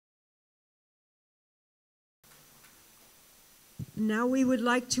Now we would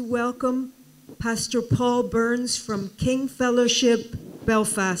like to welcome Pastor Paul Burns from King Fellowship,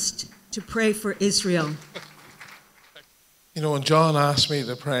 Belfast, to pray for Israel. You know, when John asked me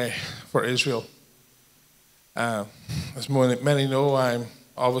to pray for Israel, as many know, I'm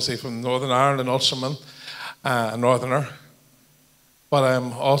obviously from Northern Ireland, Ulsterman, a Northerner, but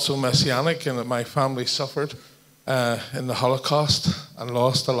I'm also Messianic in that my family suffered in the Holocaust and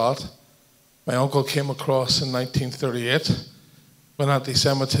lost a lot. My uncle came across in 1938 when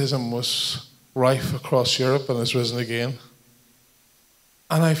anti-Semitism was rife across Europe and has risen again.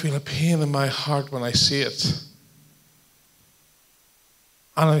 And I feel a pain in my heart when I see it.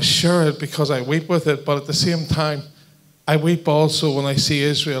 And I share it because I weep with it, but at the same time, I weep also when I see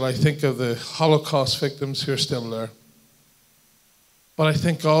Israel. I think of the Holocaust victims who are still there. But I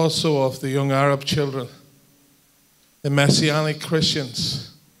think also of the young Arab children, the Messianic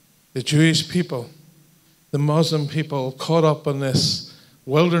Christians, the Jewish people, the Muslim people caught up in this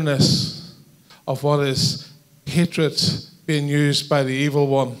wilderness of what is hatred being used by the evil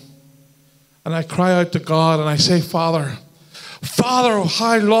one. And I cry out to God and I say, Father,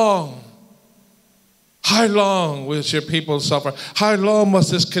 how long? How long will your people suffer? How long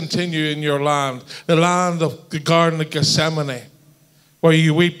must this continue in your land, the land of the Garden of Gethsemane, where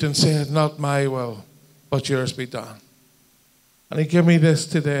you wept and said, not my will, but yours be done. And he gave me this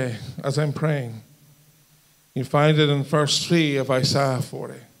today as I'm praying. You find it in verse 3 of Isaiah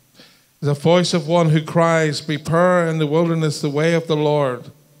 40. The voice of one who cries, prepare in the wilderness the way of the Lord.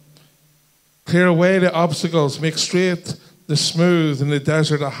 Clear away the obstacles, make straight the smooth in the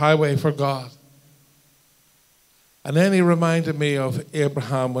desert a highway for God. And then he reminded me of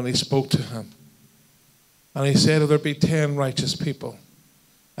Abraham when he spoke to him. And he said, there'll be 10 righteous people.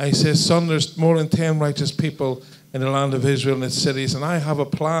 And he says, son, there's more than 10 righteous people in the land of Israel and its cities, and I have a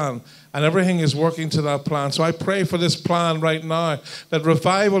plan, and everything is working to that plan. So I pray for this plan right now, that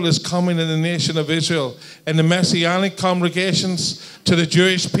revival is coming in the nation of Israel, in the Messianic congregations, to the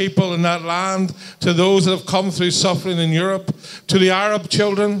Jewish people in that land, to those that have come through suffering in Europe, to the Arab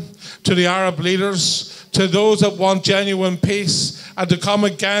children, to the Arab leaders, to those that want genuine peace, and to come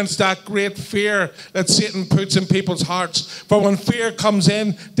against that great fear that Satan puts in people's hearts. For when fear comes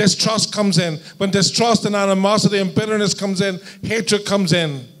in, distrust comes in. When distrust and animosity and bitterness comes in, hatred comes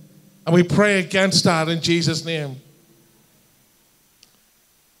in. And we pray against that in Jesus' name.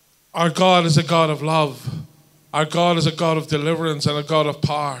 Our God is a God of love. Our God is a God of deliverance and a God of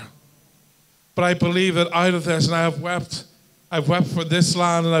power. But I believe that out of this, and I've wept for this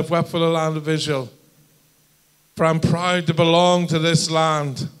land and I've wept for the land of Israel. For I'm proud to belong to this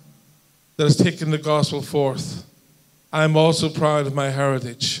land that has taken the gospel forth. I'm also proud of my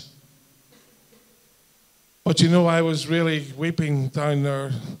heritage. But you know, I was really weeping down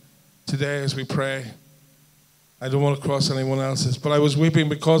there today as we pray. I don't want to cross anyone else's, but I was weeping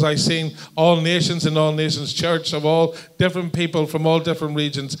because I seen all nations in all nations church of all different people from all different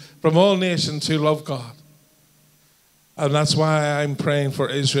regions, from all nations who love God. And that's why I'm praying for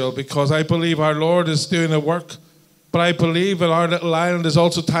Israel, because I believe our Lord is doing a work, but I believe that our little island is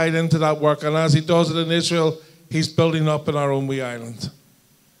also tied into that work. And as he does it in Israel, he's building up in our own wee island.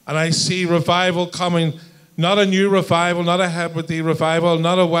 And I see revival coming, not a new revival, not a Hebridean revival,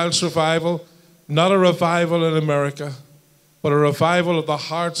 not a Welsh revival, not a revival in America, but a revival of the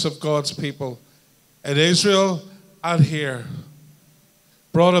hearts of God's people in Israel and here,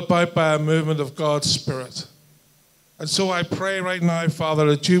 brought about by a movement of God's Spirit. And so I pray right now, Father,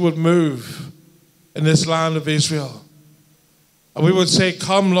 that you would move in this land of Israel. And we would say,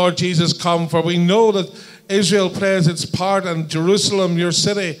 come, Lord Jesus, come, for we know that Israel plays its part and Jerusalem, your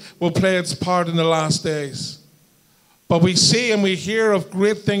city, will play its part in the last days. But we see and we hear of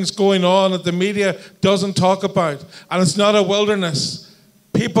great things going on that the media doesn't talk about. And it's not a wilderness.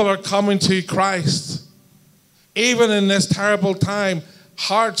 People are coming to Christ. Even in this terrible time,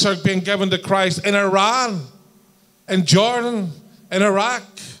 hearts are being given to Christ in Iran, in Jordan, in Iraq,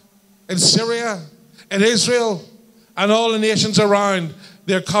 in Syria, in Israel, and all the nations around.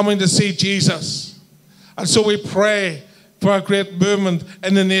 They're coming to see Jesus. And so we pray for a great movement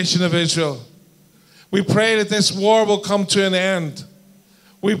in the nation of Israel. We pray that this war will come to an end.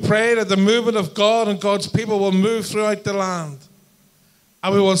 We pray that the movement of God and God's people will move throughout the land.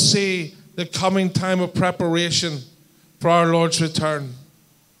 And we will see the coming time of preparation for our Lord's return.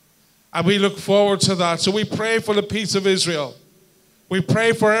 And we look forward to that. So we pray for the peace of Israel. We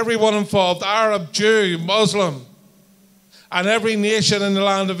pray for everyone involved, Arab, Jew, Muslim, and every nation in the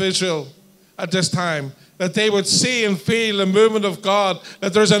land of Israel at this time, that they would see and feel the movement of God,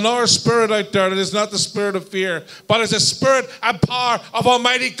 that there's another spirit out there that is not the spirit of fear, but it's the spirit and power of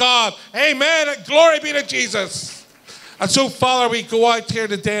Almighty God. Amen, and glory be to Jesus. And so, Father, we go out here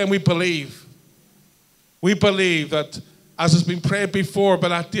today and we believe. We believe that, as has been prayed before by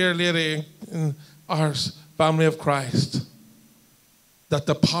that dear lady in our family of Christ, that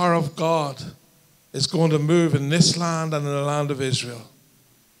the power of God is going to move in this land and in the land of Israel.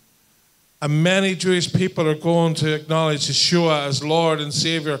 And many Jewish people are going to acknowledge Yeshua as Lord and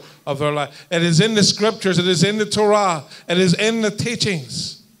Savior of their life. It is in the scriptures. It is in the Torah. It is in the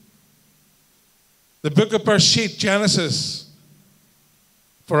teachings. The book of Bereshit, Genesis.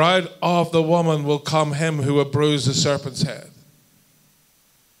 For out of the woman will come him who will bruise the serpent's head.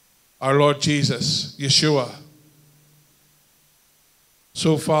 Our Lord Jesus, Yeshua.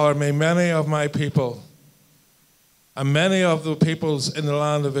 So, Father, may many of my people and many of the peoples in the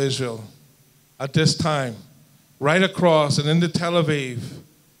land of Israel at this time, right across and into Tel Aviv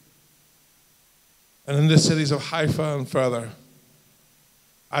and in the cities of Haifa and further,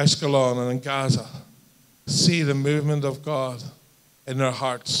 Ashkelon and in Gaza, see the movement of God in their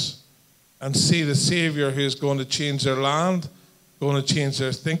hearts and see the Savior who is going to change their land, going to change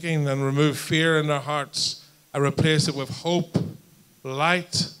their thinking and remove fear in their hearts and replace it with hope,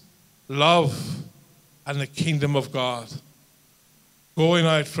 light, love, and the kingdom of God. Going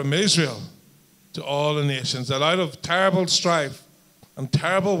out from Israel to all the nations, that out of terrible strife and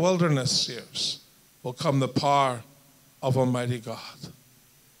terrible wilderness years will come the power of Almighty God.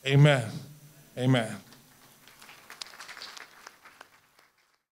 Amen. Amen.